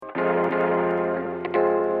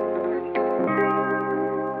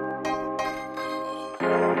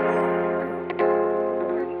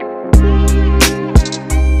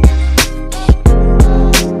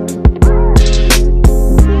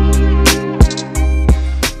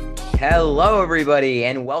Hello, everybody,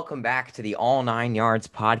 and welcome back to the All Nine Yards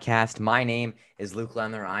podcast. My name is Luke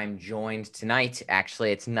Lendler. I'm joined tonight.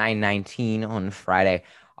 Actually, it's 9:19 on Friday,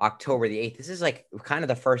 October the 8th. This is like kind of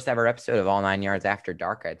the first ever episode of All Nine Yards After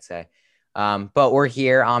Dark, I'd say. But we're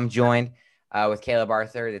here. I'm joined with Caleb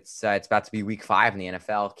Arthur. It's about to be week 5 in the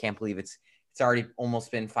NFL. Can't believe it's already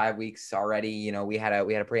almost been 5 weeks already. You know, we had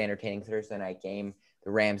a pretty entertaining Thursday night game. The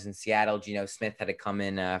Rams in Seattle. Geno Smith had to come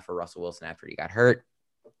in for Russell Wilson after he got hurt.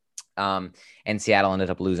 And Seattle ended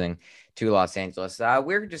up losing to Los Angeles.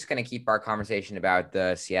 We're just going to keep our conversation about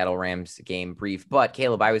the Seattle Rams game brief. But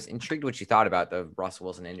Caleb, I was intrigued what you thought about the Russell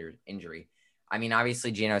Wilson injury. I mean,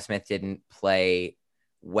 obviously, Geno Smith didn't play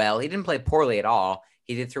well. He didn't play poorly at all.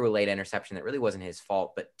 He did throw a late interception that really wasn't his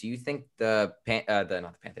fault. But do you think not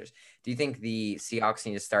the Panthers? Do you think the Seahawks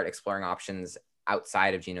need to start exploring options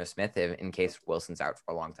outside of Geno Smith in case Wilson's out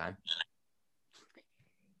for a long time?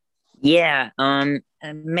 Yeah,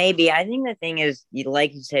 maybe. I think the thing is,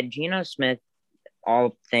 like you said, Geno Smith,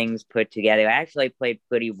 all things put together, actually played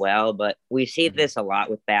pretty well. But we see this a lot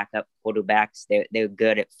with backup quarterbacks. They're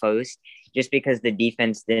good at first, just because the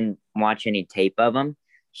defense didn't watch any tape of them.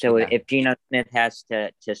 So if Geno Smith has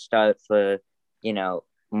to start for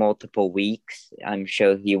multiple weeks, I'm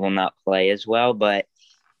sure he will not play as well. But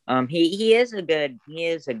he is a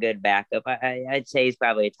good backup. I'd say he's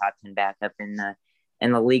probably a top 10 backup in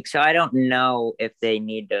the league. So I don't know if they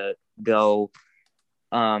need to go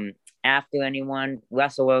after anyone.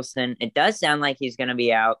 Russell Wilson, it does sound like he's going to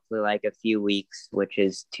be out for like a few weeks, which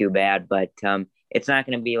is too bad, but it's not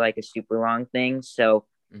going to be like a super long thing. So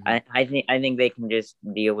I think they can just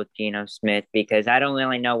deal with Geno Smith, because I don't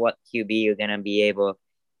really know what QB you're going to be able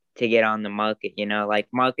to get on the market, like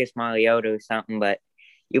Marcus Mariota or something, but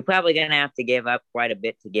you're probably going to have to give up quite a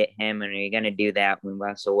bit to get him. And you're going to do that when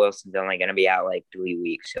Russell Wilson's only going to be out like 3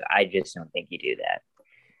 weeks. So I just don't think you do that.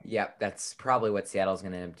 Yeah, that's probably what Seattle's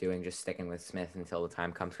going to end up doing, just sticking with Smith until the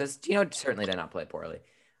time comes, because Geno certainly did not play poorly.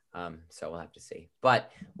 So we'll have to see. But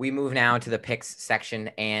we move now to the picks section,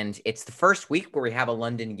 and it's the first week where we have a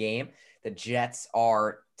London game. The Jets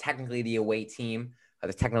are technically the away team.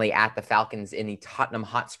 They're technically at the Falcons in the Tottenham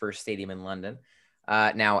Hotspur Stadium in London.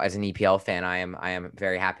 Now, as an EPL fan, I am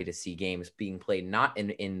very happy to see games being played not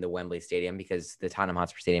in the Wembley Stadium, because the Tottenham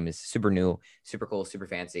Hotspur Stadium is super new, super cool, super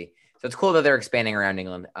fancy. So it's cool that they're expanding around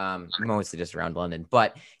England, mostly just around London.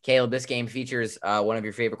 But Caleb, this game features one of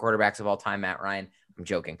your favorite quarterbacks of all time, Matt Ryan. I'm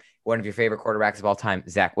joking. One of your favorite quarterbacks of all time,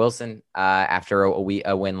 Zach Wilson, after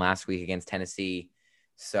a win last week against Tennessee.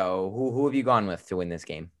 So who have you gone with to win this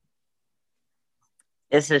game?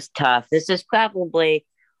 This is tough. This is probably,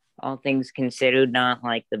 all things considered, not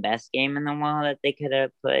like the best game in the world that they could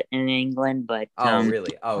have put in England. But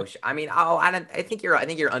really? I think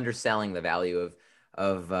you're underselling the value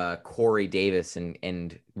of Corey Davis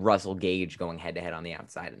and Russell Gage going head to head on the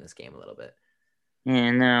outside in this game a little bit.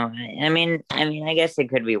 Yeah, no. I mean, I guess it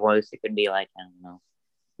could be worse. It could be like, I don't know,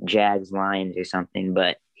 Jags Lions or something.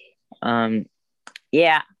 But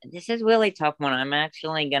yeah, this is really tough one. I'm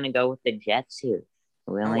actually gonna go with the Jets here.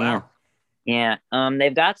 Really am. Yeah,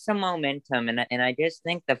 they've got some momentum, and I just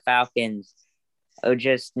think the Falcons are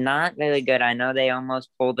just not really good. I know they almost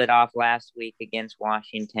pulled it off last week against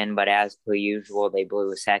Washington, but as per usual, they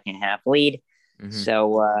blew a second half lead.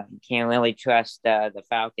 So can't really trust the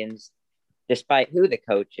Falcons, despite who the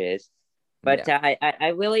coach is. But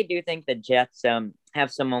I really do think the Jets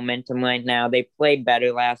have some momentum right now. They played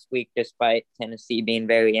better last week, despite Tennessee being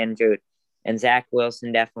very injured. And Zach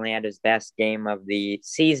Wilson definitely had his best game of the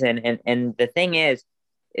season. And the thing is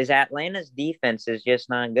Atlanta's defense is just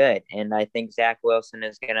not good. And I think Zach Wilson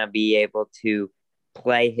is going to be able to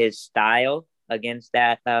play his style against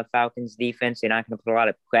that Falcons defense. They're not going to put a lot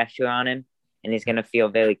of pressure on him, and he's going to feel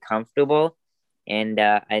very comfortable. And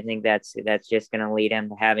I think that's just going to lead him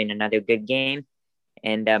to having another good game.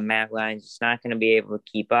 And Matt Ryan's just not going to be able to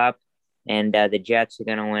keep up. And the Jets are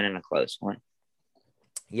going to win in a close one.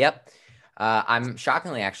 Yep. I'm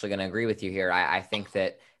shockingly actually going to agree with you here. I think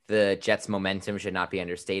that the Jets' momentum should not be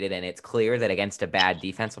understated, and it's clear that against a bad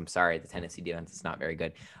defense, I'm sorry, the Tennessee defense is not very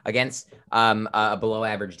good. Against a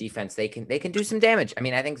below-average defense, they can do some damage. I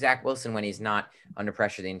mean, I think Zach Wilson, when he's not under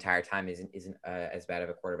pressure the entire time, isn't as bad of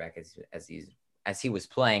a quarterback as he was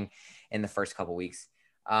playing in the first couple weeks.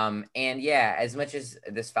 And yeah, as much as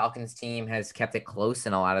this Falcons team has kept it close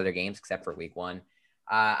in a lot of their games, except for week 1.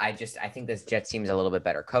 I think this Jets team is a little bit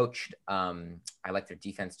better coached. I like their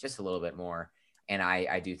defense just a little bit more. And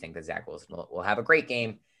I do think that Zach Wilson will have a great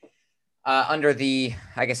game under the,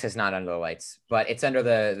 I guess it's not under the lights, but it's under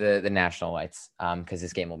the national lights because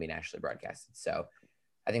this game will be nationally broadcasted. So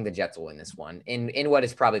I think the Jets will win this one in what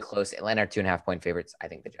is probably close. Atlanta are 2.5 point favorites. I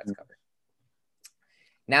think the Jets cover.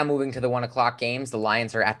 Now moving to the 1 o'clock games, the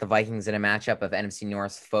Lions are at the Vikings in a matchup of NFC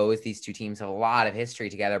North foes. These two teams have a lot of history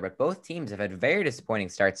together, but both teams have had very disappointing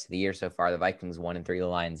starts to the year so far. The Vikings 1-3, the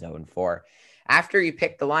Lions 0-4. After you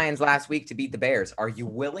picked the Lions last week to beat the Bears, are you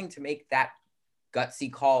willing to make that gutsy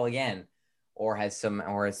call again, or has some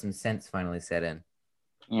sense finally set in?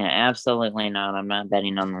 Yeah, absolutely not. I'm not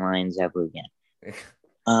betting on the Lions ever again.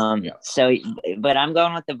 Yeah. So, but I'm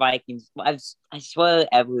going with the Vikings. I swear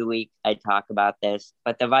every week I talk about this,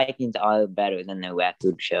 but the Vikings are better than their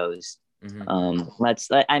record shows.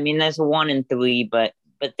 I mean, there's 1-3, but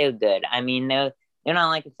they're good. I mean, they're not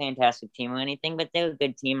like a fantastic team or anything, but they're a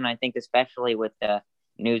good team. And I think especially with the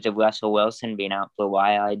news of Russell Wilson being out for a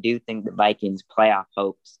while, I do think the Vikings playoff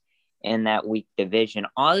hopes in that weak division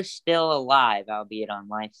are still alive, albeit on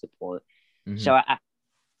life support. So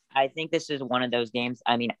I think this is one of those games.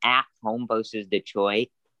 I mean, at home versus Detroit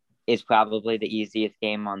is probably the easiest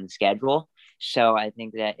game on the schedule. So I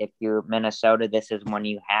think that if you're Minnesota, this is one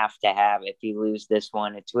you have to have. If you lose this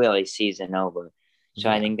one, it's really season over. So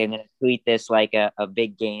I think they're going to treat this like a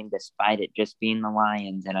big game, despite it just being the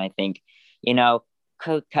Lions. And I think,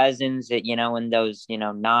 Kirk Cousins, in those,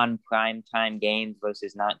 non-prime time games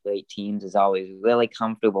versus not great teams is always really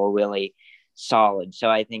comfortable, really solid. So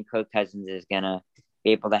I think Kirk Cousins is going to be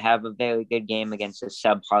able to have a very good game against a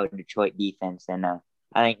subpar Detroit defense. And I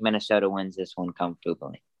think Minnesota wins this one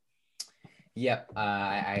comfortably. Yep,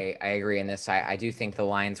 I agree in this. I do think the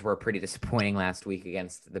Lions were pretty disappointing last week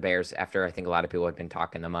against the Bears after I think a lot of people had been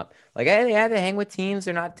talking them up. Like, hey, they hang with teams.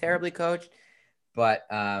 They're not terribly coached. But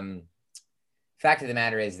fact of the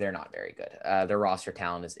matter is they're not very good. Their roster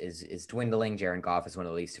talent is dwindling. Jared Goff is one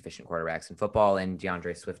of the least efficient quarterbacks in football, and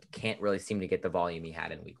DeAndre Swift can't really seem to get the volume he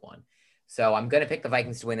had in week 1. So I'm going to pick the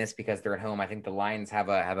Vikings to win this because they're at home. I think the Lions have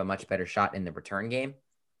a much better shot in the return game.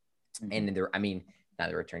 And not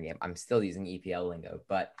the return game. I'm still using EPL lingo,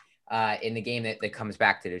 but in the game that comes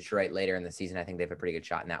back to Detroit later in the season, I think they have a pretty good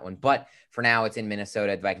shot in that one. But for now, it's in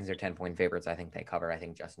Minnesota. The Vikings are 10-point favorites. I think they cover. I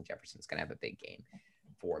think Justin Jefferson's going to have a big game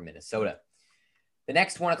for Minnesota. The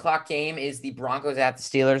next 1 o'clock game is the Broncos at the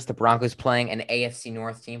Steelers. The Broncos playing an AFC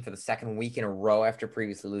North team for the second week in a row after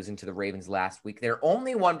previously losing to the Ravens last week. They're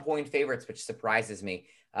only 1-point favorites, which surprises me.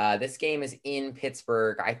 This game is in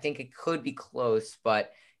Pittsburgh. I think it could be close,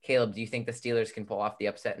 but Caleb, do you think the Steelers can pull off the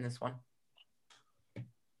upset in this one?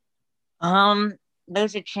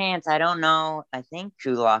 There's a chance. I don't know. I think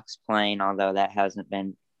Drew Lock's playing, although that hasn't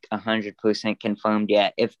been 100% confirmed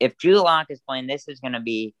yet. If Drew Lock is playing, this is going to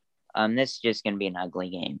be this is just going to be an ugly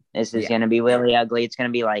game. This is going to be really ugly. It's going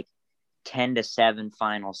to be like 10-7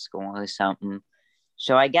 final score or something.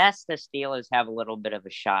 So I guess the Steelers have a little bit of a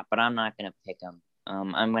shot, but I'm not going to pick them.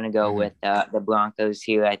 I'm going to go with the Broncos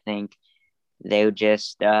here. I think they're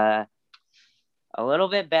just a little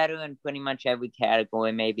bit better in pretty much every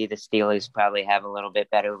category. Maybe the Steelers probably have a little bit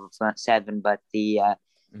better of a front seven, but the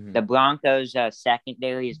Broncos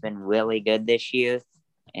secondary has been really good this year.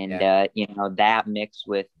 And, that mixed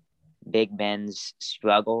with Big Ben's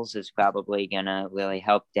struggles is probably going to really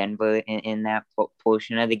help Denver in that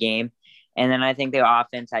portion of the game. And then I think their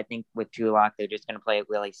offense, I think with Drew Lock, they're just going to play it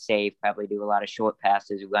really safe, probably do a lot of short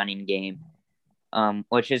passes, running game,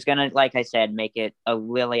 which is going to, like I said, make it a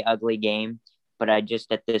really ugly game. But I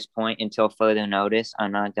just, at this point, until further notice,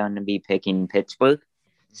 I'm not going to be picking Pittsburgh.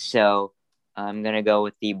 So I'm going to go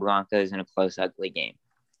with the Broncos in a close, ugly game.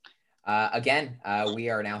 We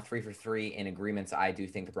are now 3 for 3 in agreements. I do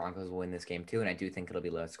think the Broncos will win this game too, and I do think it'll be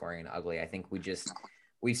low scoring and ugly. I think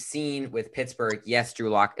we've seen with Pittsburgh, yes, Drew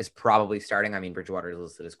Lock is probably starting. I mean, Bridgewater is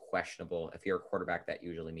listed as questionable. If you're a quarterback, that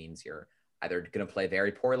usually means you're either going to play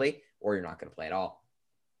very poorly or you're not going to play at all.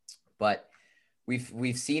 But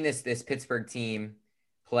we've seen this Pittsburgh team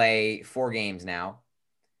play 4 games now.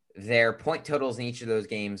 Their point totals in each of those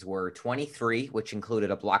games were 23, which included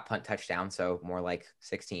a block punt touchdown, so more like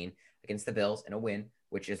 16 against the Bills, and a win,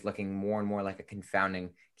 which is looking more and more like a confounding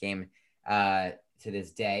game to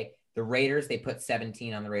this day. The Raiders, they put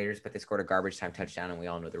 17 on the Raiders, but they scored a garbage time touchdown, and we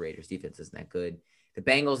all know the Raiders defense isn't that good. The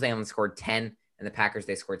Bengals, they only scored 10, and the Packers,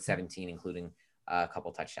 they scored 17, including a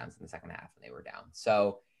couple touchdowns in the second half, and they were down.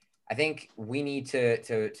 So I think we need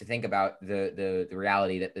to think about the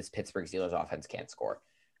reality that this Pittsburgh Steelers offense can't score.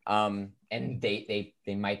 And they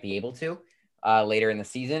might be able to later in the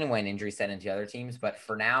season when injuries set into other teams, but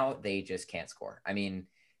for now they just can't score. I mean,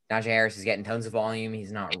 Najee Harris is getting tons of volume.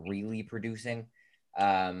 He's not really producing.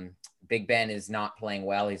 Big Ben is not playing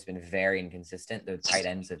well. He's been very inconsistent. The tight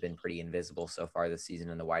ends have been pretty invisible so far this season,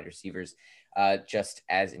 and the wide receivers just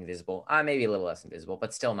as invisible, maybe a little less invisible,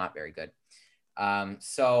 but still not very good.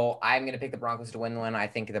 So I'm going to pick the Broncos to win one. I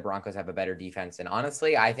think the Broncos have a better defense. And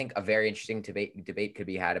honestly, I think a very interesting debate could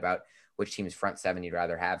be had about which team's front seven you'd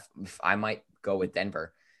rather have. I might go with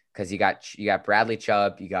Denver because you got Bradley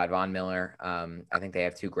Chubb, you got Von Miller. I think they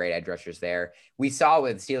have two great edge rushers there. We saw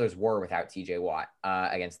what the Steelers were without TJ Watt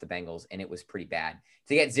against the Bengals, and it was pretty bad.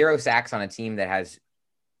 To get 0 sacks on a team that has,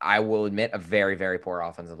 I will admit, a very, very poor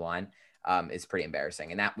offensive line is pretty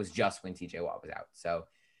embarrassing. And that was just when TJ Watt was out. So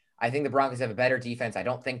I think the Broncos have a better defense. I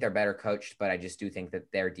don't think they're better coached, but I just do think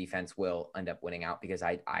that their defense will end up winning out because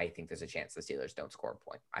I think there's a chance the Steelers don't score a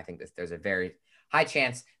point. I think there's a very high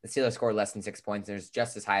chance the Steelers score less than 6 points. There's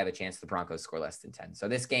just as high of a chance the Broncos score less than 10. So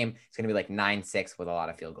this game is going to be like 9-6 with a lot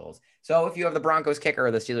of field goals. So if you have the Broncos kicker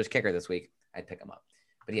or the Steelers kicker this week, I'd pick them up.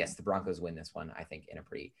 But yes, the Broncos win this one, I think, in a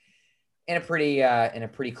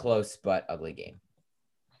pretty close but ugly game.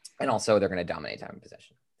 And also they're going to dominate time of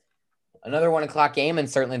possession. Another 1 o'clock game, and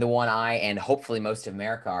certainly the one I and hopefully most of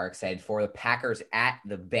America are excited for, the Packers at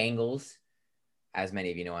the Bengals. As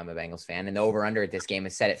many of you know, I'm a Bengals fan, and the over-under at this game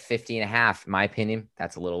is set at 50.5. In my opinion,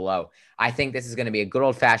 that's a little low. I think this is going to be a good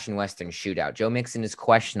old-fashioned Western shootout. Joe Mixon is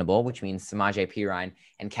questionable, which means Samaje Perine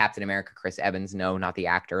and Captain America Chris Evans, no, not the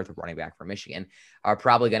actor, the running back from Michigan, are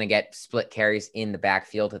probably going to get split carries in the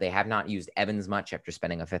backfield. They have not used Evans much after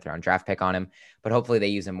spending a 5th-round draft pick on him, but hopefully they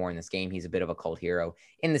use him more in this game. He's a bit of a cult hero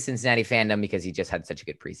in the Cincinnati fandom because he just had such a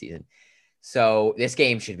good preseason. So this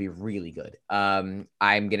game should be really good. I'm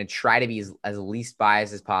going to try to be as least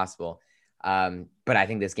biased as possible. But I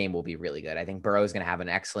think this game will be really good. I think Burrow is going to have an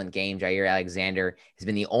excellent game. Jair Alexander has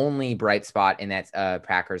been the only bright spot in that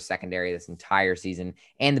Packers secondary this entire season.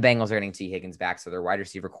 And the Bengals are getting T. Higgins back. So their wide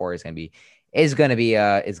receiver core is going to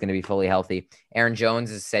be fully healthy. Aaron Jones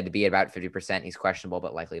is said to be at about 50%. He's questionable,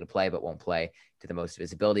 but likely to play, but won't play to the most of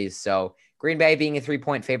his abilities. So Green Bay being a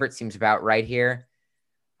 3-point favorite seems about right here.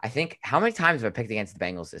 I think how many times have I picked against the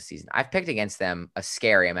Bengals this season? I've picked against them a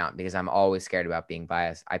scary amount because I'm always scared about being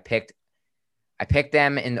biased. I picked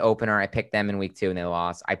them in the opener. I picked them in week 2 and they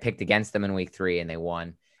lost. I picked against them in week 3 and they won.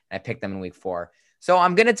 And I picked them in week 4. So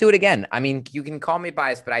I'm going to do it again. I mean, you can call me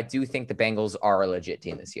biased, but I do think the Bengals are a legit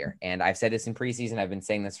team this year. And I've said this in preseason. I've been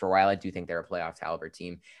saying this for a while. I do think they're a playoff caliber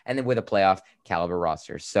team and then with a playoff caliber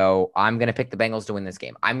roster. So I'm going to pick the Bengals to win this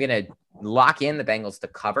game. I'm going to lock in the Bengals to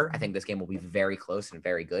cover. I think this game will be very close and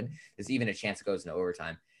very good. There's even a chance it goes into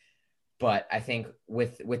overtime. But I think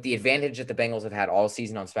with the advantage that the Bengals have had all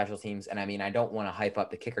season on special teams, and I mean, I don't want to hype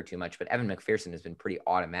up the kicker too much, but Evan McPherson has been pretty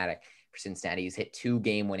automatic for Cincinnati. He's hit 2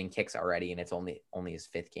 game-winning kicks already, and it's only his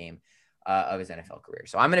 5th game of his NFL career.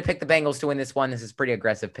 So I'm going to pick the Bengals to win this one. This is a pretty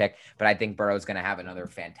aggressive pick, but I think Burrow's going to have another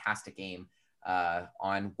fantastic game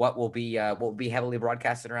on what will be heavily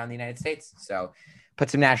broadcasted around the United States. So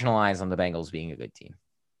put some national eyes on the Bengals being a good team.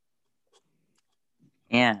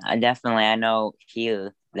 Yeah, I know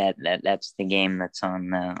here that's the game that's on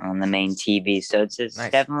the main TV. So it's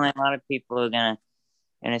nice. Definitely a lot of people are gonna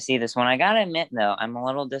see this one. I gotta admit though, I'm a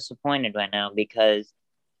little disappointed right now because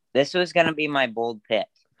this was gonna be my bold pick.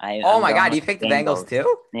 Oh my God, you picked the Bengals too?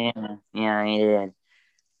 Yeah, I did.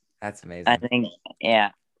 That's amazing.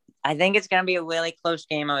 I think it's gonna be a really close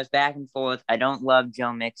game. I was back and forth. I don't love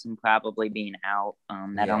Joe Mixon probably being out.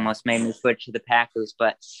 That almost made me switch to the Packers,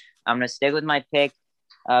 but I'm gonna stick with my pick.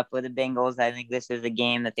 For the Bengals, I think this is a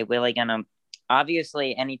game that they're really going to –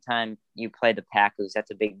 obviously, anytime you play the Packers,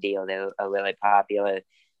 that's a big deal. They're a really popular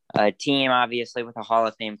team, obviously, with a Hall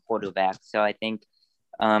of Fame quarterback. So I think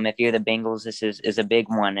if you're the Bengals, this is a big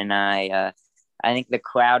one. And I think the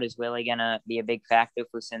crowd is really going to be a big factor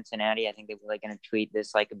for Cincinnati. I think they're really going to treat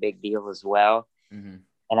this like a big deal as well. Mm-hmm.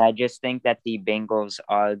 And I just think that the Bengals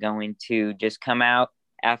are going to just come out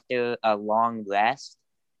after a long rest.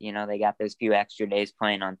 You know, they got those few extra days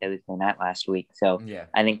playing on Thursday night last week. So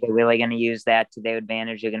I think they're really going to use that to their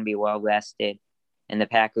advantage. They're going to be well rested. And the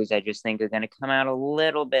Packers, I just think, are going to come out a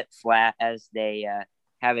little bit flat as they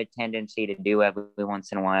have a tendency to do every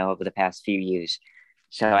once in a while over the past few years.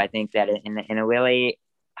 So I think that in a really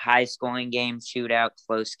high-scoring game, shootout,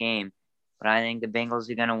 close game, but I think the Bengals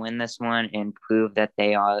are going to win this one and prove that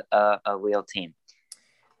they are a real team.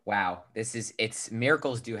 Wow, it's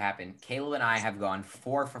miracles do happen. Caleb and I have gone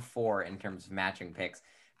 4 for 4 in terms of matching picks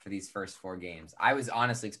for these first 4 games. I was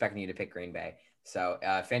honestly expecting you to pick Green Bay. So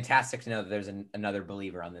fantastic to know that there's another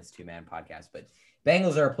believer on this 2-man podcast. But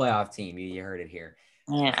Bengals are a playoff team. You heard it here.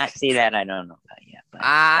 Yeah, I see that. I don't know about yet. But...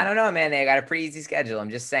 I don't know, man. They got a pretty easy schedule. I'm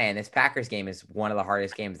just saying this Packers game is one of the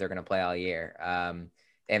hardest games they're going to play all year.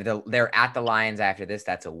 They're at the Lions after this.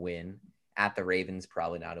 That's a win. At the Ravens,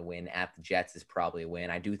 probably not a win. At the Jets is probably a win.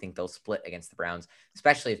 I do think they'll split against the Browns,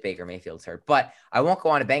 especially if Baker Mayfield's hurt. But I won't go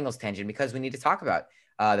on a Bengals tangent because we need to talk about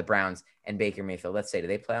the Browns and Baker Mayfield. Let's say, do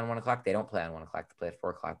they play on 1 o'clock? They don't play on 1 o'clock. They play at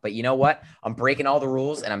 4 o'clock. But you know what? I'm breaking all the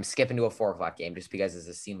rules and I'm skipping to a 4 o'clock game just because it's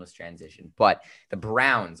a seamless transition. But the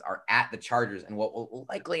Browns are at the Chargers and what will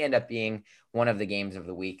likely end up being one of the games of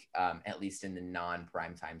the week, at least in the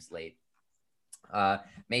non-primetime slate.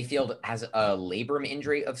 Mayfield has a labrum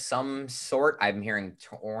injury of some sort. I'm hearing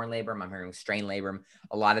torn labrum. I'm hearing strained labrum.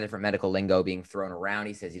 A lot of different medical lingo being thrown around.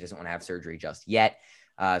 He says he doesn't want to have surgery just yet.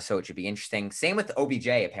 So it should be interesting. Same with OBJ,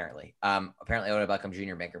 apparently. Apparently, Odell Beckham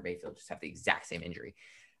Jr. and Baker Mayfield just have the exact same injury.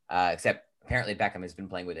 Except apparently Beckham has been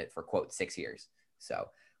playing with it for, quote, 6 years. So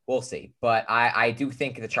we'll see. But I do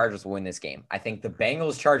think the Chargers will win this game. I think the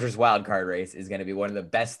Bengals-Chargers wildcard race is going to be one of the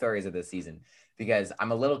best stories of the season because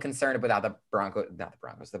I'm a little concerned about how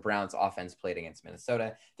the Browns offense played against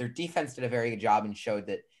Minnesota. Their defense did a very good job and showed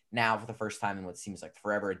that now for the first time in what seems like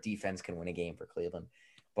forever, a defense can win a game for Cleveland.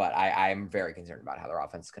 But I'm very concerned about how their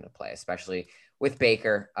offense is going to play, especially with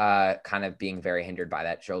Baker kind of being very hindered by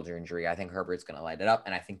that shoulder injury. I think Herbert's going to light it up,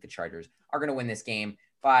 and I think the Chargers are going to win this game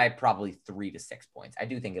by probably 3 to 6 points. I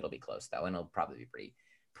do think it'll be close, though, and it'll probably be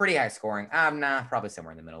pretty high scoring. Probably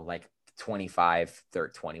somewhere in the middle, like 25,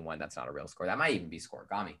 30, 21. That's not a real score. That might even be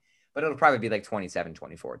scoregami, but it'll probably be like 27,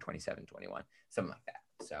 24, 27, 21, something like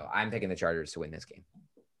that. So I'm picking the Chargers to win this game.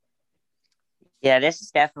 Yeah, this is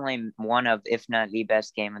definitely one of, if not the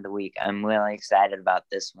best game of the week. I'm really excited about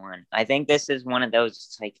this one. I think this is one of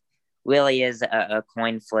those, like, really is a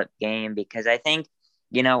coin flip game because I think,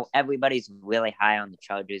 everybody's really high on the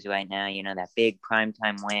Chargers right now. That big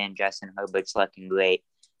primetime win, Justin Herbert's looking great.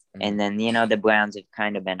 Mm-hmm. And then, the Browns have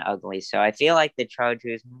kind of been ugly. So I feel like the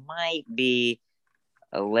Chargers might be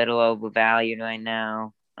a little overvalued right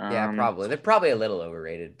now. Yeah, probably. They're probably a little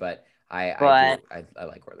overrated, but I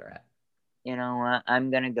like where they're at. You know what? I'm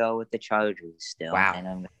going to go with the Chargers still. Wow. And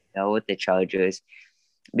I'm going to go with the Chargers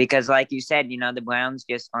because, like you said, the Browns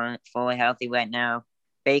just aren't fully healthy right now.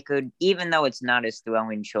 Baker, even though it's not his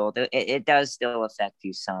throwing shoulder, it does still affect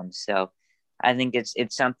you some. So I think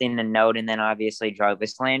it's something to note. And then obviously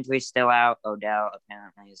Jarvis Landry's still out. Odell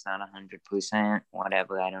apparently is not 100%.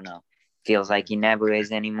 Whatever. I don't know. Feels like he never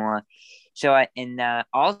is anymore. So,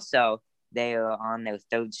 also, they are on their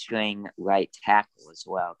third string right tackle as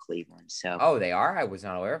well, Cleveland. So they are? I was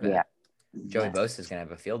not aware of that. Yeah. Joey Bosa is going to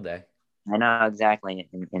have a field day. I know, exactly.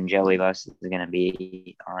 And Joey Bosa is going to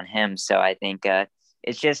be on him. So I think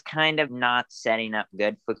it's just kind of not setting up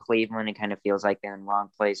good for Cleveland. It kind of feels like they're in wrong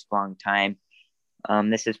place, wrong time.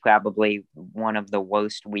 This is probably one of the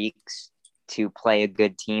worst weeks to play a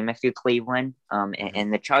good team if you're Cleveland.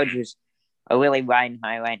 And the Chargers are really riding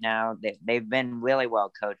high right now. They've been really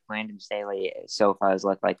well coached. Brandon Staley so far has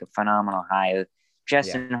looked like a phenomenal hire.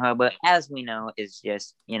 Justin Herbert, as we know, is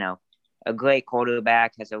just, a great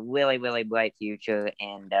quarterback, has a really, really bright future.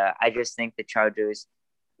 And I just think the Chargers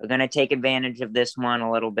are going to take advantage of this one,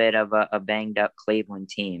 a little bit of a banged up Cleveland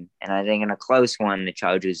team. And I think in a close one, the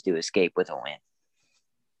Chargers do escape with a win.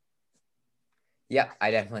 Yeah,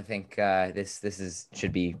 I definitely think this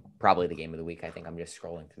should be probably the game of the week. I think I'm just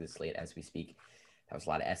scrolling through the slate as we speak. That was a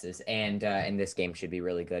lot of S's. And this game should be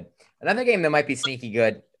really good. Another game that might be sneaky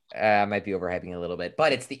good. Might be overhyping a little bit,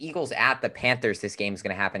 but it's the Eagles at the Panthers. This game is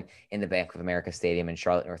going to happen in the Bank of America Stadium in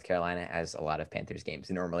Charlotte, North Carolina, as a lot of Panthers games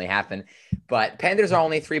normally happen. But Panthers are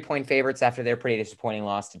only 3-point favorites after their pretty disappointing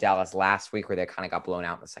loss to Dallas last week, where they kind of got blown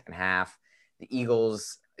out in the second half. The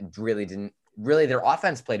Eagles their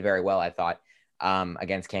offense played very well, I thought,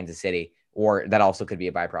 against Kansas City, or that also could be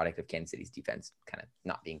a byproduct of Kansas City's defense kind of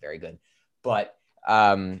not being very good. But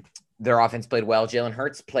their offense played well. Jalen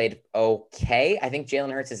Hurts played okay. I think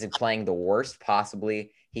Jalen Hurts isn't playing the worst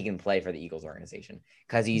possibly he can play for the Eagles organization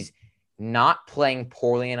because he's not playing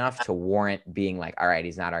poorly enough to warrant being like, all right,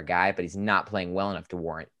 he's not our guy, but he's not playing well enough to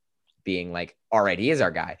warrant being like, all right, he is our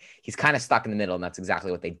guy. He's kind of stuck in the middle, and that's exactly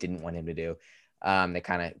what they didn't want him to do.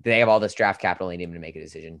 They have all this draft capital. They need him to make a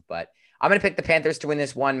decision, but I'm going to pick the Panthers to win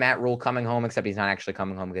this one. Matt Rule coming home, except he's not actually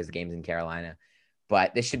coming home because the game's in Carolina.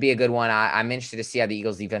 But this should be a good one. I'm interested to see how the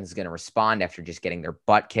Eagles defense is going to respond after just getting their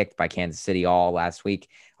butt kicked by Kansas City all last week,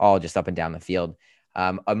 all just up and down the field.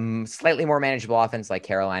 A slightly more manageable offense like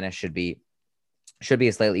Carolina should be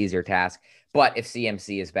a slightly easier task. But if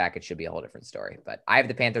CMC is back, it should be a whole different story. But I have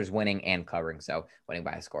the Panthers winning and covering, so winning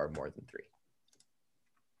by a score of more than 3.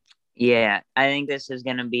 Yeah, I think this is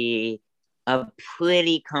going to be a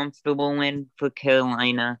pretty comfortable win for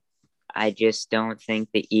Carolina. I just don't think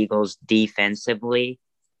the Eagles defensively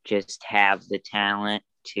just have the talent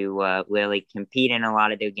to really compete in a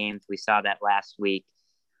lot of their games. We saw that last week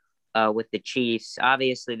with the Chiefs.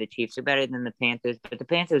 Obviously, the Chiefs are better than the Panthers, but the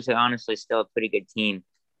Panthers are honestly still a pretty good team.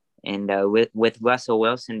 And with Russell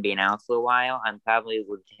Wilson being out for a while, I'm probably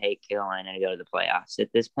would take Carolina to go to the playoffs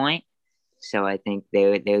at this point. So I think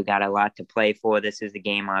they got a lot to play for. This is the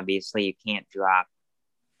game, obviously, you can't drop.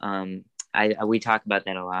 We talk about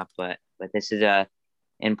that a lot, but this is a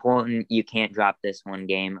important. You can't drop this one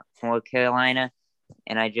game for Carolina,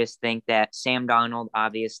 and I just think that Sam Darnold,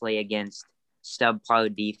 obviously against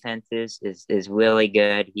subpar defenses, is really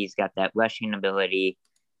good. He's got that rushing ability,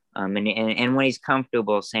 and when he's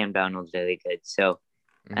comfortable, Sam Darnold's very good. So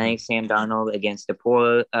I think Sam Darnold against the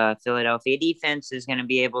poor Philadelphia defense is going to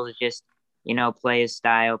be able to just play his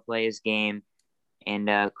style, play his game. And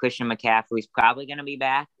Christian McCaffrey's probably going to be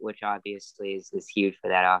back, which obviously is huge for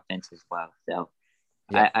that offense as well. So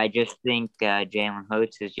yeah. I just think Jalen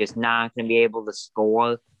Hurts is just not going to be able to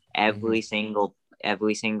score every single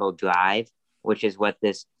drive, which is what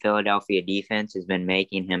this Philadelphia defense has been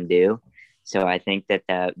making him do. So I think that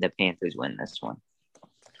the Panthers win this one.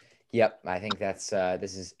 Yep, I think that's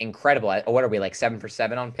this is incredible. What are we, like 7 for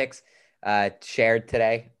 7 on picks shared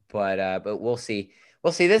today? But we'll see.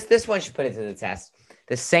 We'll see. This one should put it to the test.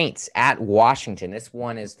 The Saints at Washington. This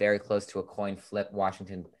one is very close to a coin flip.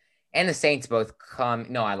 Washington and the Saints both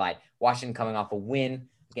I lied. Washington coming off a win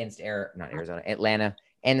against Atlanta,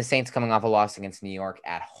 and the Saints coming off a loss against New York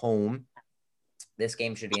at home. This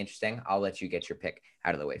game should be interesting. I'll let you get your pick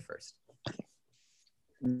out of the way first.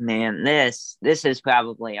 Man, this is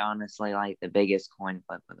probably honestly like the biggest coin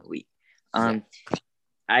flip of the week.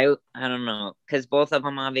 I don't know, because both of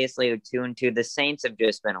them obviously are 2-2. The Saints have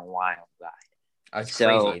just been a wild ride. It's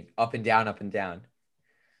crazy. Up and down, up and down.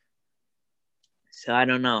 So I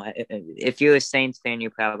don't know. If you're a Saints fan,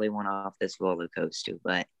 you probably went off this roller coaster.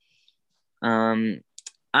 But I'm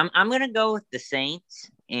gonna go with the Saints,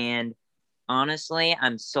 and honestly,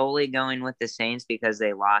 I'm solely going with the Saints because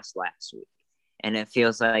they lost last week, and it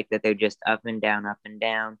feels like that they're just up and down, up and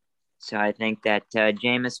down. So I think that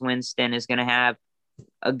Jameis Winston is gonna have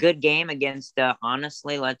a good game against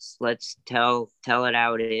honestly, let's tell it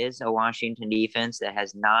how it is, a Washington defense that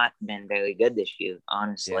has not been very good this year,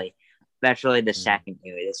 honestly. Especially the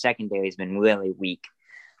secondary. The secondary has been really weak.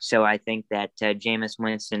 So I think that Jameis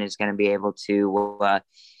Winston is going to be able to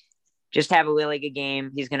just have a really good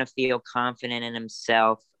game. He's going to feel confident in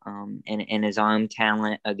himself and in his arm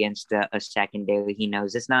talent against a secondary. He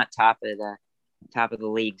knows it's not top of the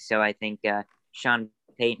league. So I think Sean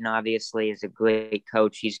Payton obviously is a great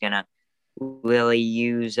coach. He's going to really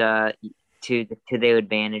use to their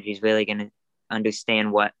advantage. He's really going to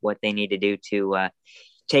understand what they need to do to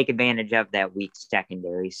take advantage of that weak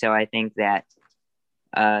secondary. So I think that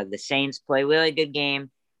the Saints play a really good game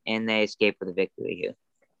and they escape with a victory here.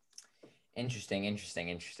 Interesting.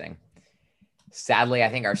 Sadly, I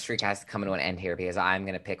think our streak has to come to an end here because I'm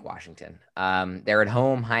going to pick Washington. They're at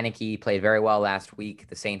home. Heineke played very well last week.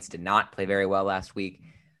 The Saints did not play very well last week.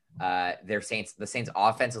 The Saints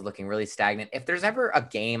offense is looking really stagnant. If there's ever a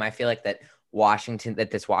game, I feel like that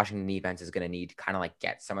this Washington defense is going to need to kind of like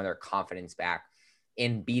get some of their confidence back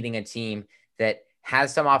in beating a team that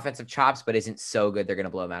has some offensive chops, but isn't so good they're going to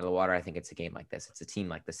blow them out of the water. I think it's a game like this. It's a team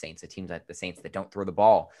like the Saints, that don't throw the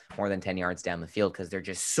ball more than 10 yards down the field because they're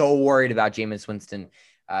just so worried about Jameis Winston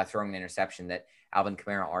throwing an interception that Alvin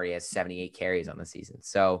Kamara already has 78 carries on the season.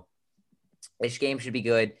 So this game should be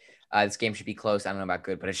good. This game should be close. I don't know about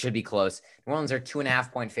good, but it should be close. New Orleans are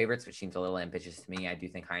 2.5-point favorites, which seems a little ambitious to me. I do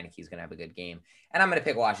think Heineke is going to have a good game. And I'm going to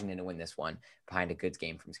pick Washington to win this one behind a good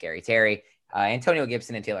game from Scary Terry. Antonio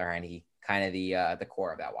Gibson and Taylor Heineke, kind of the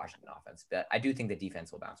core of that Washington offense. But I do think the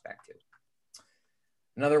defense will bounce back too.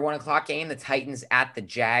 Another 1:00 game, the Titans at the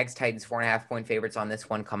Jags. Titans 4.5-point favorites on this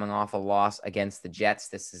one, coming off a loss against the Jets.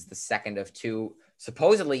 This is the second of two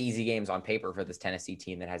supposedly easy games on paper for this Tennessee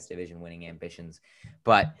team that has division-winning ambitions.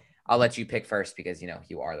 But I'll let you pick first because,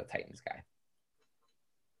 you are the Titans guy.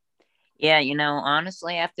 Yeah,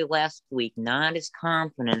 honestly, after last week, not as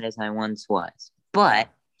confident as I once was. But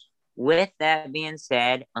with that being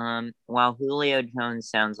said, while Julio Jones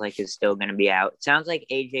sounds like is still going to be out, it sounds like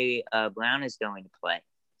AJ Brown is going to play.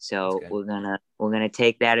 So we're gonna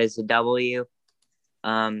take that as a W.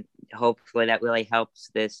 Hopefully that really helps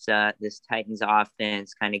this Titans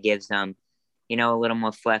offense, kind of gives them, a little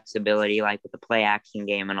more flexibility, like with the play action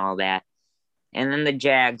game and all that. And then the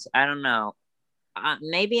Jags, I don't know.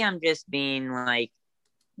 Maybe I'm just being like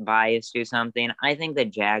biased or something. I think the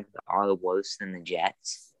Jags are worse than the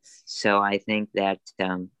Jets. So I think that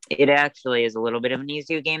it actually is a little bit of an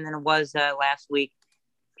easier game than it was last week,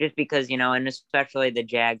 just because, and especially the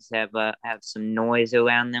Jags have some noise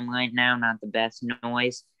around them right now, not the best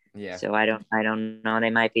noise. Yeah. So I don't know. They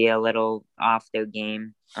might be a little off their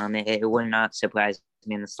game. It would not surprise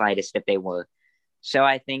me in the slightest if they were. So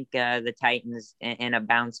I think the Titans in a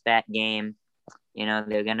bounce back game,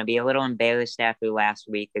 they're going to be a little embarrassed after last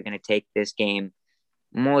week. They're going to take this game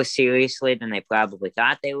more seriously than they probably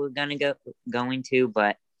thought they were going to.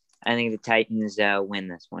 But I think the Titans win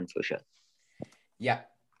this one for sure. Yeah,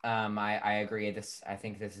 I agree. I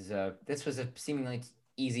think this was a seemingly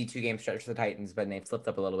easy 2-game stretch for the Titans, but they've slipped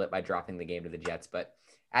up a little bit by dropping the game to the Jets. But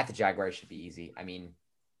at the Jaguars should be easy. I mean,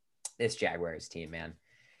 this Jaguars team, man.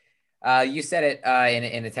 You said it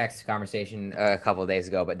in a text conversation a couple of days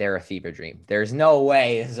ago, but they're a fever dream. There's no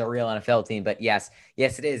way this is a real NFL team, but yes,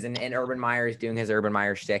 it is. And Urban Meyer is doing his Urban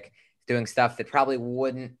Meyer shtick, doing stuff that probably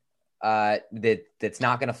wouldn't, that's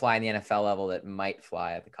not going to fly in the NFL level, that might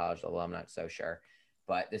fly at the college level. I'm not so sure,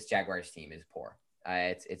 but this Jaguars team is poor.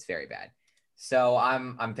 It's very bad. So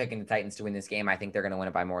I'm picking the Titans to win this game. I think they're going to win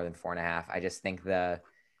it by more than 4.5. I just think the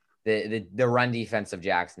run defense of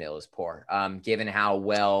Jacksonville is poor. Given how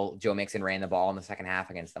well Joe Mixon ran the ball in the second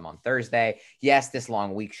half against them on Thursday. Yes, this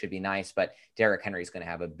long week should be nice, but Derrick Henry is going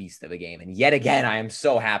to have a beast of a game. And yet again, I am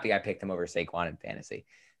so happy I picked him over Saquon in fantasy.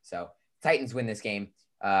 So Titans win this game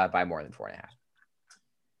by more than 4.5.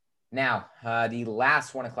 Now, the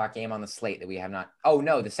last 1:00 game on the slate that we have not. Oh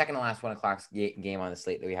no, the second to last 1:00 game on the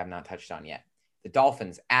slate that we have not touched on yet. The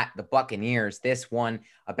Dolphins at the Buccaneers. This one,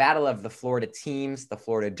 a battle of the Florida teams, the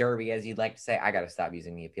Florida Derby, as you'd like to say. I got to stop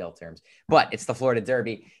using the appeal terms, but it's the Florida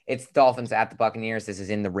Derby. It's the Dolphins at the Buccaneers. This is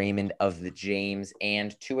in the Raymond of the James.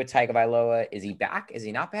 And Tua Tagovailoa, is he back? Is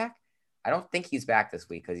he not back? I don't think he's back this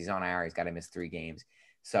week because he's on IR. He's got to miss 3 games.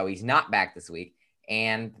 So he's not back this week.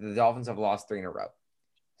 And the Dolphins have lost 3 in a row.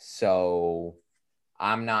 So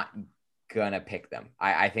I'm not going to pick them.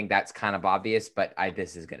 I think that's kind of obvious, but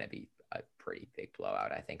this is going to be a pretty big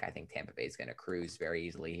blowout. I think Tampa Bay is going to cruise very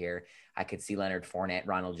easily here. I could see Leonard Fournette,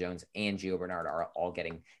 Ronald Jones, and Gio Bernard are all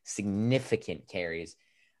getting significant carries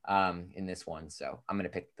in this one. So I'm going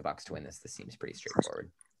to pick the Bucs to win this. This seems pretty straightforward.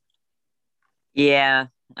 Yeah,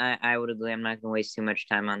 I would agree. I'm not going to waste too much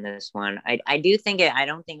time on this one. I don't think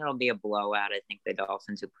it'll be a blowout. I think the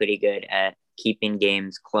Dolphins are pretty good at keeping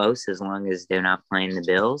games close as long as they're not playing the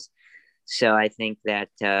Bills. So I think that,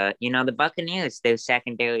 the Buccaneers, their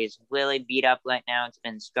secondary is really beat up right now. It's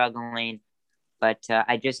been struggling. But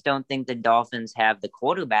I just don't think the Dolphins have the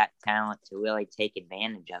quarterback talent to really take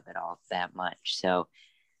advantage of it all that much. So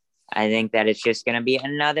I think that it's just going to be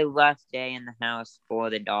another rough day in the house for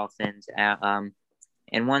the Dolphins.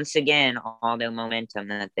 And once again, all their momentum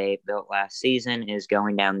that they built last season is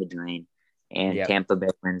going down the drain. And Tampa Bay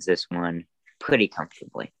wins this one pretty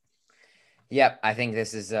comfortably. Yep, I think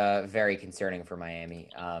this is very concerning for Miami.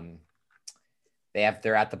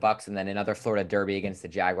 They're at the Bucs and then another Florida Derby against the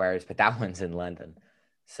Jaguars, but that one's in London.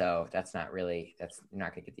 So you're not going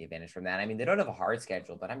to get the advantage from that. I mean, they don't have a hard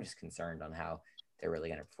schedule, but I'm just concerned on how they're really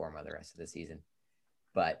going to perform on the rest of the season.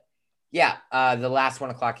 But yeah, the last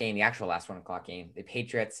 1:00 game, the actual last 1:00 game, the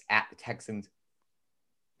Patriots at the Texans.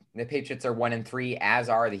 The Patriots are 1-3, as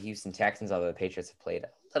are the Houston Texans, although the Patriots have played a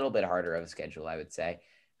little bit harder of a schedule, I would say.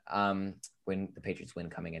 When the Patriots win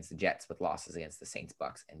coming against the Jets with losses against the Saints,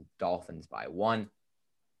 Bucs, and Dolphins by 1.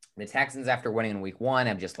 The Texans, after winning in week 1,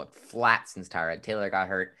 have just looked flat since Tyrod Taylor got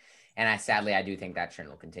hurt. And I do think that trend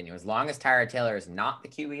will continue. As long as Tyrod Taylor is not the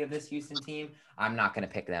QB of this Houston team, I'm not going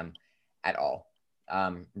to pick them at all.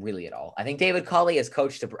 Really at all. I think David Culley has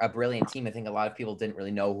coached a brilliant team. I think a lot of people didn't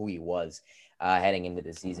really know who he was heading into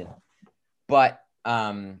the season. But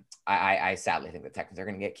I sadly think the Texans are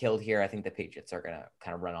going to get killed here. I think the Patriots are going to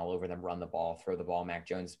kind of run all over them, run the ball, throw the ball. Mac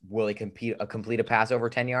Jones, will he complete a pass over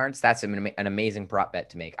 10 yards? That's an amazing prop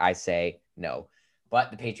bet to make. I say no.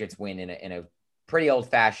 But the Patriots win in a pretty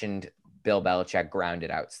old-fashioned Bill Belichick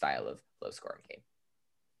grounded out style of low-scoring game.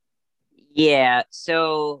 Yeah,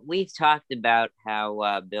 so we've talked about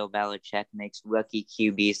how Bill Belichick makes rookie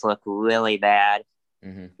QBs look really bad.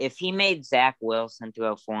 Mm-hmm. If he made Zach Wilson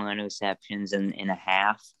throw 4 interceptions in a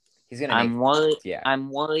half, I'm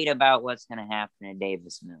worried about what's going to happen to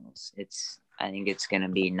Davis Mills. I think it's going to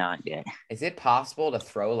be not good. Is it possible to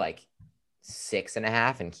throw like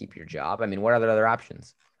 6.5 and keep your job? I mean, what are the other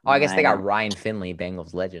options? Oh, I guess they got Ryan Finley,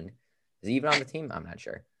 Bengals legend. Is he even on the team? I'm not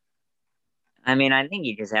sure. I mean, I think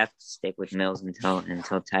you just have to stick with Mills until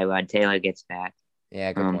Tyrod Taylor gets back.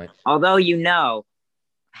 Yeah, good point. Although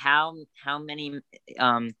how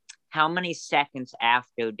many seconds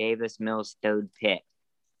after Davis Mills' third pick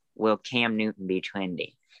will Cam Newton be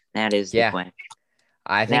trending? That is the question.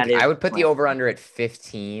 I think I would put the over under at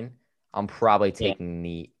 15. I'm probably taking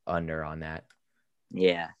the under on that.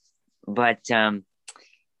 Yeah, but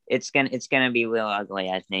it's gonna be real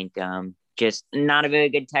ugly. I think just not a very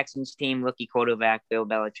good Texans team. Rookie quarterback Bill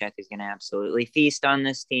Belichick is gonna absolutely feast on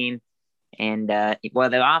this team, And while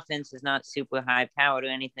the offense is not super high powered or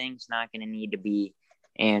anything, it's not going to need to be.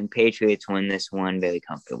 And Patriots win this one very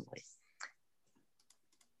comfortably.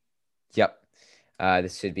 Yep.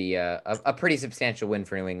 This should be a pretty substantial win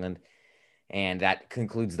for New England. And that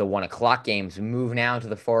concludes the 1:00 games. We move now to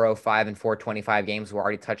the 4:05 and 4:25 games. We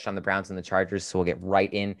already touched on the Browns and the Chargers, so we'll get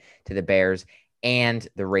right in to the Bears and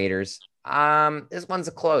the Raiders. This one's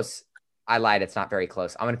a close. I lied. It's not very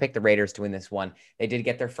close. I'm going to pick the Raiders to win this one. They did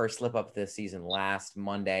get their first slip up this season last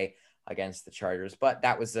Monday against the Chargers, but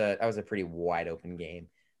that was a pretty wide open game.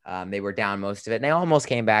 They were down most of it, and they almost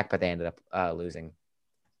came back, but they ended up losing.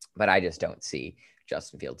 But I just don't see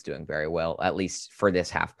Justin Fields doing very well, at least for this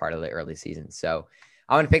half part of the early season. So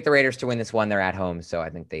I'm going to pick the Raiders to win this one. They're at home, so I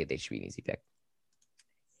think they should be an easy pick.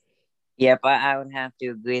 Yep, I would have to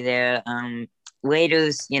agree there.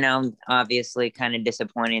 Raiders, obviously kind of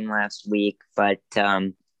disappointing last week, but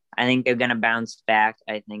I think they're going to bounce back.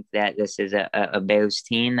 I think that this is a Bears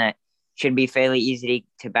team that should be fairly easy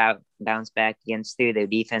to bounce back against too. Their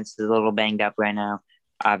defense is a little banged up right now.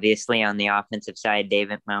 Obviously, on the offensive side,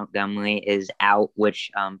 David Montgomery is out,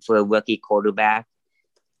 which for a rookie quarterback,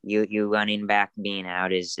 you running back being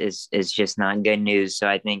out is just not good news. So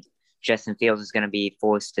I think Justin Fields is going to be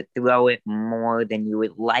forced to throw it more than you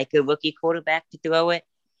would like a rookie quarterback to throw it.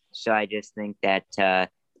 So I just think that the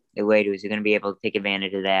Raiders are going to be able to take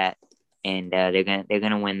advantage of that, and they're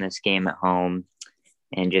gonna win this game at home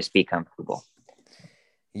and just be comfortable.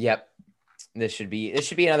 Yep. This should be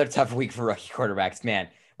another tough week for rookie quarterbacks, man.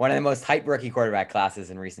 One of the most hyped rookie quarterback classes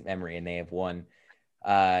in recent memory, and they have won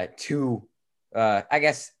two. I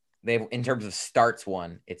guess they've, in terms of starts,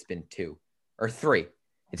 won. It's been 2 or 3.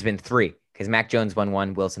 It's been 3 because Mac Jones won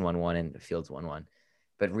 1, Wilson won 1, and Fields won 1.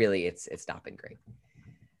 But really, it's not been great.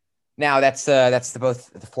 Now that's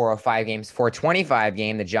both the 4:05 games. 4:25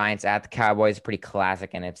 game, the Giants at the Cowboys, pretty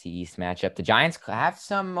classic NFC East matchup. The Giants have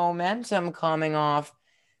some momentum coming off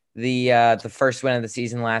the first win of the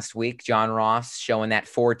season last week. John Ross showing that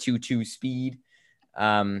 4.22 speed.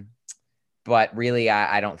 But really,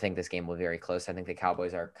 I don't think this game will be very close. I think the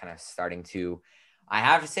Cowboys are kind of starting to, I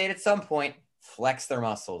have to say it at some point, flex their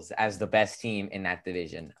muscles as the best team in that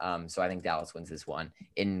division. So I think Dallas wins this one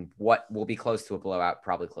in what will be close to a blowout,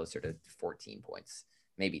 probably closer to 14 points,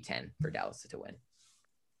 maybe 10 for Dallas to win.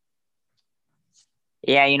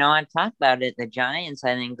 Yeah, I've talked about it. The Giants,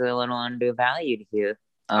 I think, are a little undervalued here.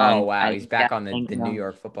 Oh, wow. He's back on the New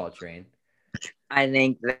York football train. I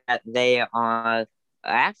think that they are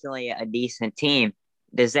actually a decent team.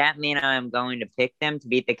 Does that mean I'm going to pick them to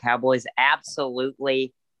beat the Cowboys?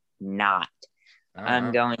 Absolutely not.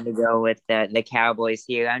 I'm going to go with the Cowboys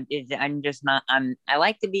here. I'm just not. I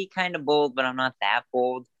like to be kind of bold, but I'm not that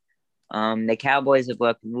bold. The Cowboys have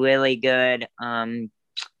looked really good.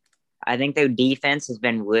 I think their defense has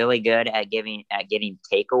been really good at getting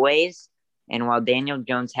takeaways. And while Daniel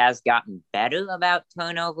Jones has gotten better about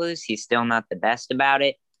turnovers, he's still not the best about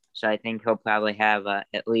it. So I think he'll probably have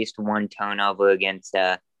at least one turnover against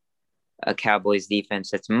a Cowboys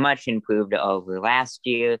defense that's much improved over last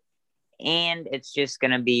year. And it's just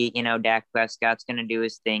going to be, Dak Prescott's going to do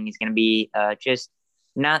his thing. He's going to be just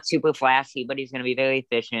not super flashy, but he's going to be very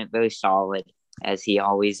efficient, very solid, as he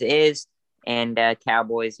always is. And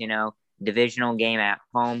Cowboys, divisional game at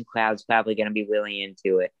home, crowd's probably going to be really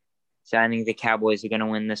into it. So I think the Cowboys are going to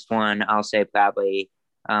win this one. I'll say probably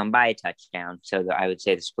by a touchdown. So I would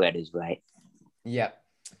say the spread is right. Yep.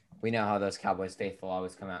 We know how those Cowboys faithful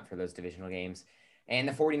always come out for those divisional games. And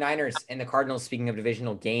the 49ers and the Cardinals, speaking of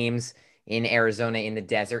divisional games in Arizona in the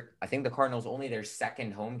desert, I think the Cardinals only their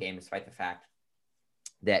second home game, despite the fact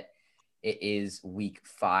that it is week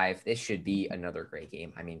 5. This should be another great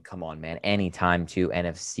game. I mean, come on, man. Anytime two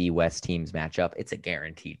NFC West teams match up, it's a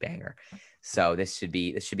guaranteed banger. So this should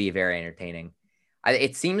be very entertaining.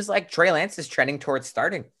 It seems like Trey Lance is trending towards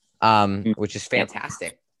starting, which is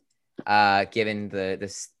fantastic. Given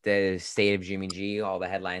the state of Jimmy G, all the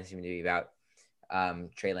headlines seem to be about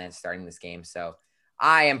Trey Lance starting this game. So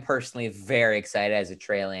I am personally very excited as a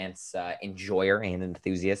Trey Lance enjoyer and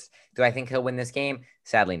enthusiast. Do I think he'll win this game?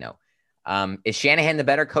 Sadly, no. Is Shanahan the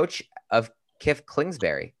better coach of Cliff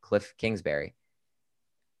Kingsbury?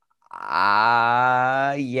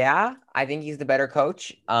 Yeah, I think he's the better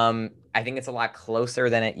coach. I think it's a lot closer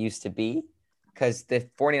than it used to be because the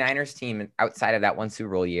 49ers team outside of that one Super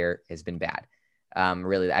Bowl year has been bad.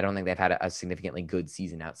 Really, I don't think they've had a significantly good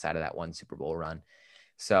season outside of that one Super Bowl run.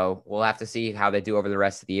 So we'll have to see how they do over the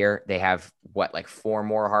rest of the year. They have 4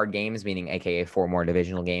 more hard games, meaning AKA 4 more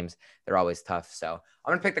divisional games. They're always tough. So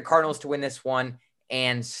I'm going to pick the Cardinals to win this one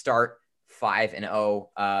and start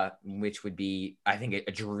 5-0, which would be, I think,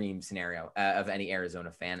 a dream scenario of any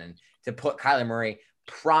Arizona fan, and to put Kyler Murray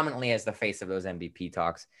prominently as the face of those MVP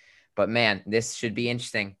talks. But man, this should be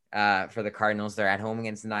interesting for the Cardinals. They're at home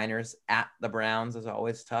against the Niners, at the Browns is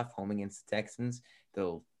always tough, home against the Texans.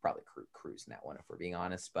 They'll probably cruise in that one if we're being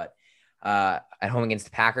honest. But at home against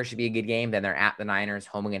the Packers should be a good game. Then they're at the Niners,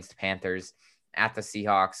 home against the Panthers, at the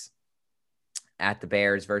Seahawks, at the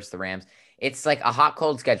Bears versus the Rams. It's like a hot,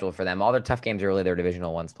 cold schedule for them. All their tough games are really their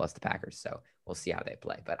divisional ones plus the Packers. So we'll see how they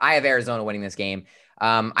play. But I have Arizona winning this game.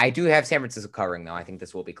 I do have San Francisco covering, though. I think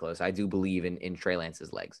this will be close. I do believe in Trey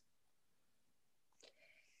Lance's legs.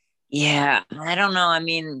 Yeah, I don't know. I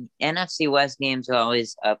mean, NFC West games are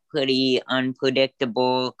always pretty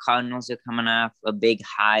unpredictable. Cardinals are coming off a big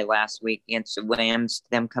high last week against the Rams,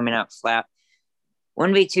 them coming out flat.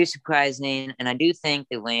 Wouldn't be too surprising. And I do think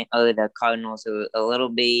the Cardinals are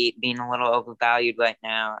being a little overvalued right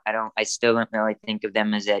now. I still don't really think of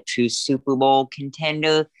them as a true Super Bowl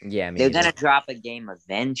contender. Yeah, they're going to drop a game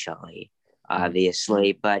eventually,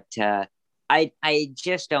 obviously. But I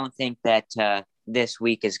just don't think that this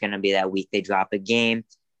week is going to be that week they drop a game.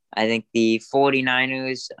 I think the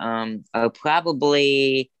 49ers are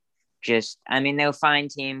probably they're a fine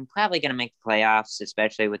team, probably going to make the playoffs,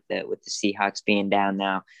 especially with the Seahawks being down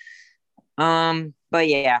now. But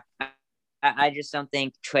yeah, I just don't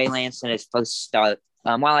think Trey Lance in his first start.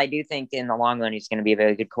 While I do think in the long run he's going to be a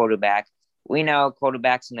very good quarterback, we know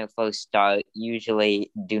quarterbacks in their first start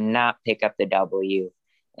usually do not pick up the W.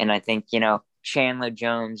 And I think, Chandler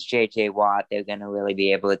Jones, J.J. Watt, they're going to really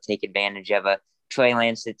be able to take advantage of a Trey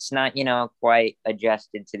Lance. It's not, quite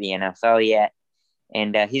adjusted to the NFL yet.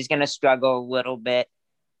 And he's going to struggle a little bit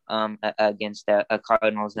against a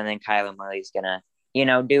Cardinals. And then Kyler Murray's going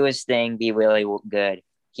to, do his thing, be really good,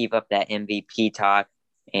 keep up that MVP talk,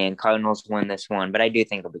 and Cardinals win this one. But I do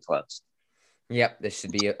think it'll be close. Yep, this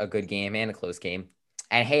should be a good game and a close game.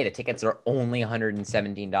 And hey, the tickets are only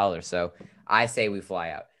 $117. So I say we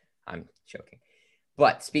fly out. I'm joking.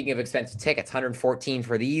 But speaking of expensive tickets, $114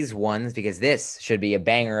 for these ones, because this should be a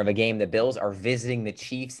banger of a game. The Bills are visiting the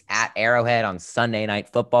Chiefs at Arrowhead on Sunday Night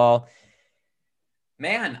Football.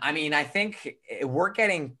 Man, I mean, I think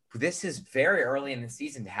this is very early in the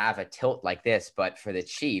season to have a tilt like this, but for the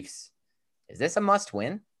Chiefs, is this a must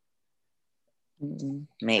win?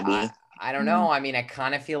 Maybe. I don't know. I mean, I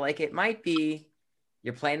kind of feel like it might be.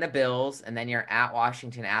 You're playing the Bills, and then you're at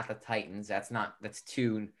Washington at the Titans. That's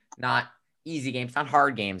two not easy games, not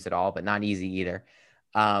hard games at all, but not easy either.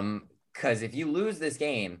 Because if you lose this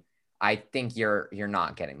game, I think you're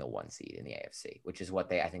not getting the 1 seed in the AFC, which is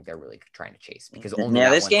what I think they're really trying to chase. Because only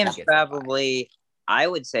this game's probably, I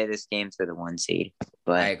would say this game's for the 1 seed.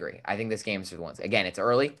 But I agree. I think this game's for the 1 seed. Again, it's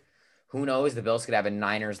early. Who knows? The Bills could have a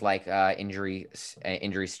Niners-like injury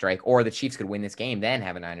strike, or the Chiefs could win this game, then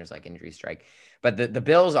have a Niners-like injury strike. But the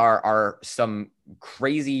Bills are some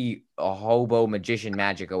crazy hobo magician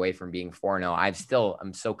magic away from being 4-0.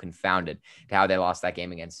 I'm so confounded to how they lost that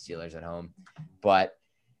game against the Steelers at home. But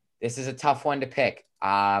this is a tough one to pick.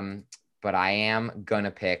 But I am going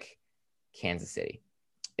to pick Kansas City.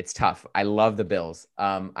 It's tough. I love the Bills.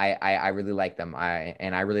 I really like them.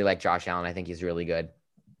 I really like Josh Allen. I think he's really good.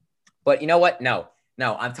 But you know what? No,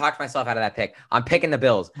 I've talked myself out of that pick. I'm picking the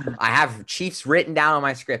Bills. I have Chiefs written down on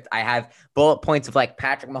my script. I have bullet points of like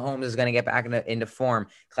Patrick Mahomes is going to get back into form.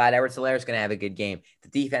 Clyde Edwards-Helaire is going to have a good game. The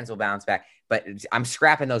defense will bounce back. But I'm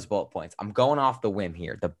scrapping those bullet points. I'm going off the whim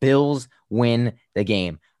here. The Bills win the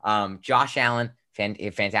game. Josh Allen,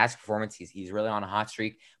 fantastic performance. He's really on a hot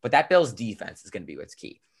streak. But that Bills defense is going to be what's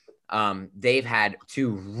key. They've had 2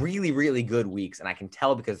 really, really good weeks, and I can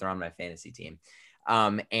tell because they're on my fantasy team.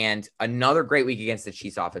 And another great week against the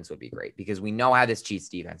Chiefs offense would be great because we know how this Chiefs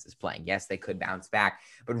defense is playing. Yes, they could bounce back,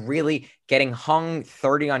 but really getting hung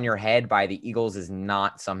 30 on your head by the Eagles is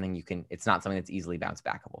not something it's not something that's easily bounce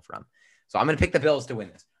backable from. So I'm going to pick the Bills to win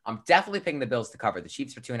this. I'm definitely picking the Bills to cover. The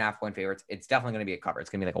Chiefs are 2.5-point favorites. It's definitely going to be a cover. It's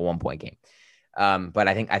going to be like a 1-point game. But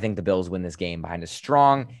I think the Bills win this game behind a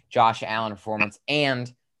strong Josh Allen performance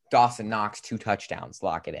and Dawson Knox 2 touchdowns.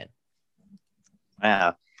 Lock it in.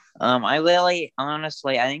 Wow. I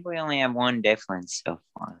think we only have one difference so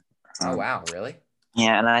far. Oh, wow. Really?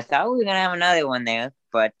 Yeah, and I thought we were going to have another one there,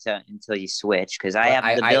 but until you switch, because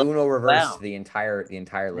I Uno reverse the entire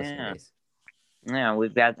listener base. Yeah,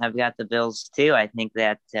 I've got the Bills too. I think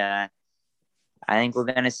that I think we're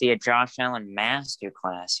going to see a Josh Allen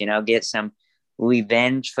masterclass, get some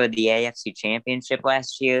revenge for the AFC Championship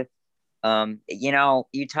last year.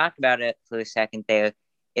 You talked about it for a second there.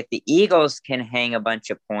 If the Eagles can hang a bunch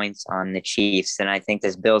of points on the Chiefs, then I think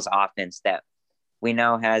this Bills offense that we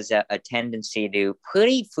know has a tendency to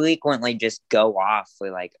pretty frequently just go off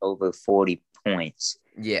for like over 40 points.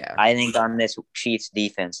 Yeah. I think on this Chiefs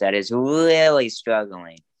defense that is really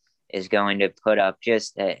struggling is going to put up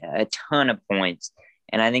just a ton of points.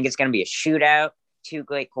 And I think it's going to be a shootout. Two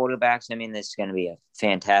great quarterbacks. I mean, this is going to be a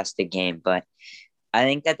fantastic game. But I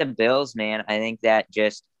think that the Bills, man, I think that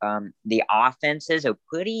just the offenses are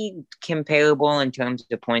pretty comparable in terms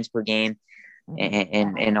of points per game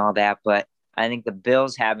and all that. But I think the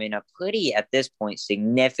Bills having a pretty, at this point,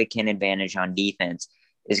 significant advantage on defense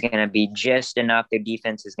is going to be just enough. Their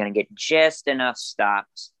defense is going to get just enough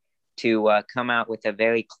stops to come out with a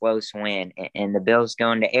very close win. And the Bills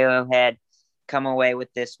going to Arrowhead, come away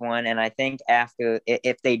with this one. And I think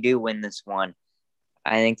if they do win this one,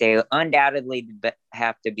 I think they undoubtedly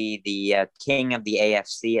have to be the king of the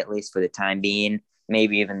AFC, at least for the time being,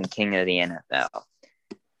 maybe even the king of the NFL.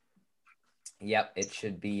 Yep, it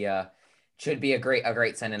should be a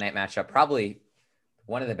great Sunday night matchup. Probably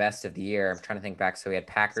one of the best of the year. I'm trying to think back. So we had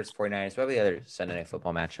Packers, 49ers. What were the other Sunday night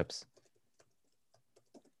football matchups?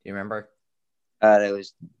 Do you remember? There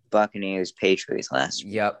was Buccaneers, Patriots last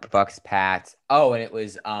week. Yep, Bucks, Pats. Oh, and it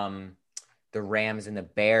was the Rams and the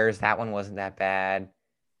Bears. That one wasn't that bad.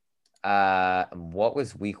 What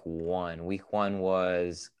was week one? Week one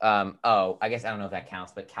was I guess I don't know if that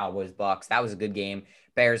counts, but Cowboys, Bucks. That was a good game.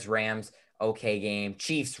 Bears, Rams, okay game.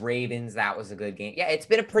 Chiefs, Ravens. That was a good game. Yeah, it's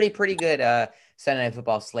been a pretty good Sunday night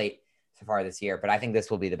football slate so far this year. But I think this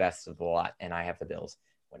will be the best of the lot, and I have the Bills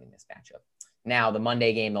winning this matchup. Now, the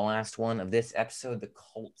Monday game, the last one of this episode, the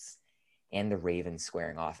Colts and the Ravens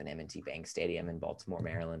squaring off in M&T Bank Stadium in Baltimore,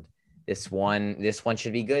 Maryland. This one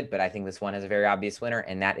should be good, but I think this one has a very obvious winner,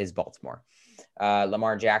 and that is Baltimore.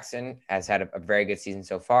 Lamar Jackson has had a very good season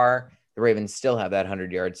so far. The Ravens still have that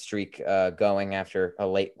 100-yard streak going after a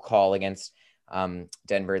late call against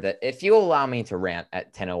Denver. That if you allow me to rant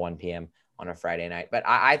at 10:01 p.m. on a Friday night, but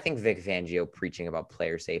I think Vic Fangio preaching about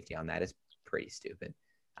player safety on that is pretty stupid.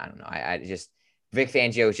 I don't know. I just Vic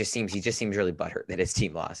Fangio just seems really butthurt that his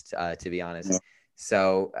team lost, to be honest. Yeah.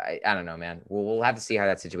 So I don't know, man. We'll have to see how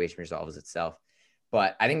that situation resolves itself.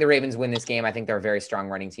 But I think the Ravens win this game. I think they're a very strong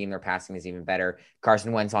running team. Their passing is even better.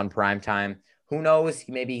 Carson Wentz on prime time. Who knows?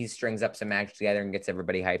 Maybe he strings up some magic together and gets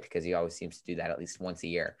everybody hyped because he always seems to do that at least once a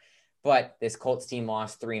year. But this Colts team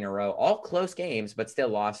lost 3 in a row, all close games, but still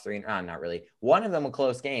lost 3. Not really. One of them a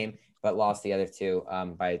close game, but lost the other 2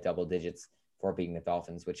 by double digits for beating the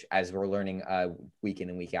Dolphins, which, as we're learning week in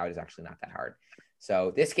and week out, is actually not that hard.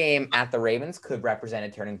 So this game at the Ravens could represent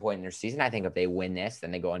a turning point in their season. I think if they win this,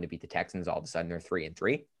 then they go on to beat the Texans. All of a sudden, they're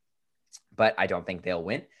 3-3. But I don't think they'll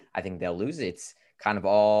win. I think they'll lose. It's kind of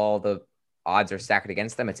all the odds are stacked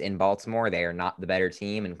against them. It's in Baltimore. They are not the better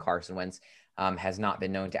team, and Carson Wentz has not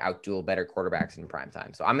been known to outduel better quarterbacks in prime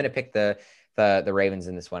time. So I'm going to pick the Ravens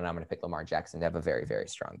in this one. I'm going to pick Lamar Jackson to have a very, very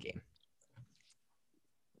strong game.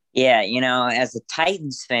 Yeah, as a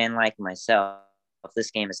Titans fan like myself,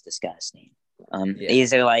 this game is disgusting.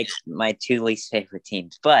 These are like my 2 least favorite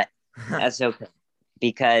teams, but that's okay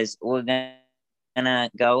because we're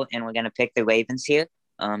gonna go and we're gonna pick the Ravens here.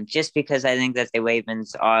 Just because I think that the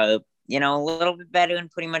Ravens are, a little bit better in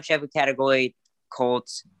pretty much every category.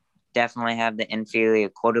 Colts definitely have the inferior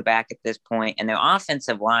quarterback at this point, and their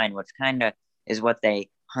offensive line, which kind of is what they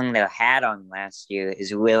hung their hat on last year,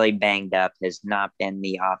 is really banged up, has not been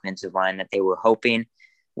the offensive line that they were hoping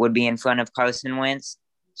would be in front of Carson Wentz.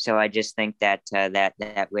 So I just think that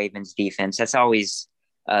that Ravens defense, that's always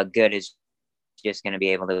good, is just going to be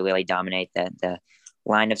able to really dominate the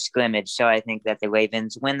line of scrimmage. So I think that the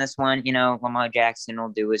Ravens win this one. Lamar Jackson will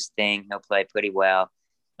do his thing. He'll play pretty well.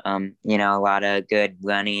 A lot of good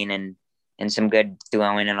running and some good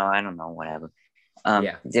throwing and all, I don't know, whatever.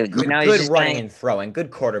 Good running and throwing, good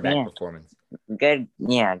quarterback performance. Good.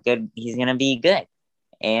 He's going to be good.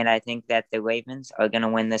 And I think that the Ravens are going to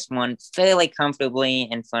win this one fairly comfortably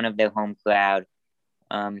in front of their home crowd.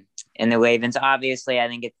 And the Ravens, obviously, I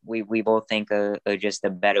think we both think are just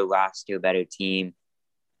a better roster, a better team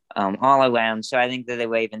all around. So I think that the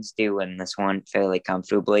Ravens do win this one fairly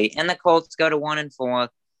comfortably. And the Colts go to 1-4.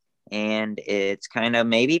 And it's kind of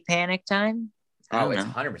maybe panic time. It's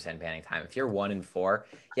 100% panic time. If you're 1-4,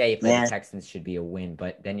 you play the Texans, should be a win.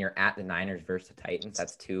 But then you're at the Niners versus the Titans.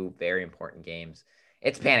 That's 2 very important games.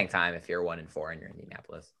 It's panic time if you're 1-4 and you're in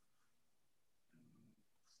Indianapolis.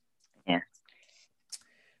 Yeah.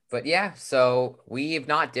 But so we have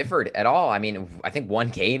not differed at all. I mean, I think 1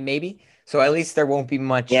 game maybe. So at least there won't be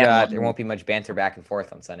much. There won't be much banter back and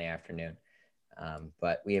forth on Sunday afternoon.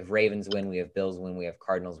 But we have Ravens win, we have Bills win, we have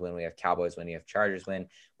Cardinals win, we have Cowboys win, we have Chargers win,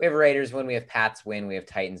 we have Raiders win, we have Pats win, we have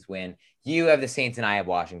Titans win. You have the Saints and I have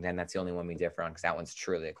Washington. That's the only one we differ on because that one's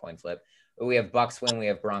truly a coin flip. But we have Bucks win, we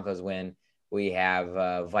have Broncos win, we have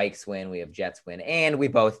Vikes win, we have Jets win, and we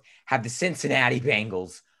both have the Cincinnati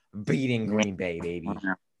Bengals beating Green Bay, baby.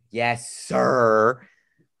 Yes, sir.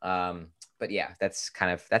 But yeah, that's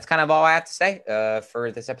kind of all I have to say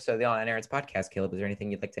for this episode of the All Nine Yards podcast. Caleb, is there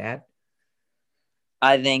anything you'd like to add?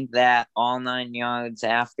 I think that All 9 Yards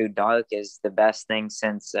After Dark is the best thing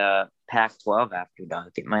since Pac-12 After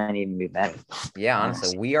Dark. It might even be better. Yeah,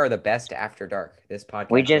 honestly, we are the best after dark. This podcast.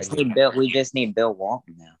 We just need Bill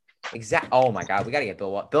Walton now. Exactly. Oh my God, we got to get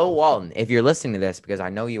Bill Walton. Bill Walton, if you're listening to this, because I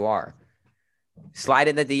know you are, slide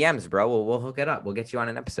in the DMs, bro. We'll hook it up. We'll get you on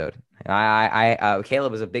an episode.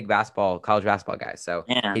 Caleb is a big college basketball guy, so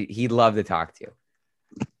yeah. He'd love to talk to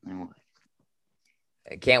you.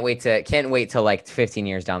 Can't wait till like 15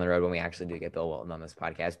 years down the road when we actually do get Bill Walton on this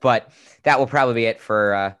podcast. But that will probably be it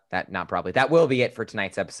for that will be it for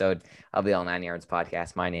tonight's episode of the All 9 Yards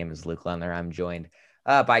podcast. My name is Luke Lendler. I'm joined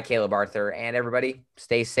by Caleb Arthur, and everybody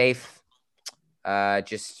stay safe.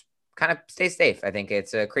 Just kind of stay safe. I think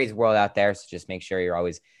it's a crazy world out there, so just make sure you're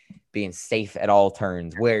always being safe at all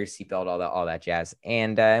turns. Wear your seatbelt, all that jazz.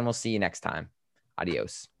 And we'll see you next time.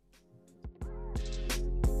 Adios.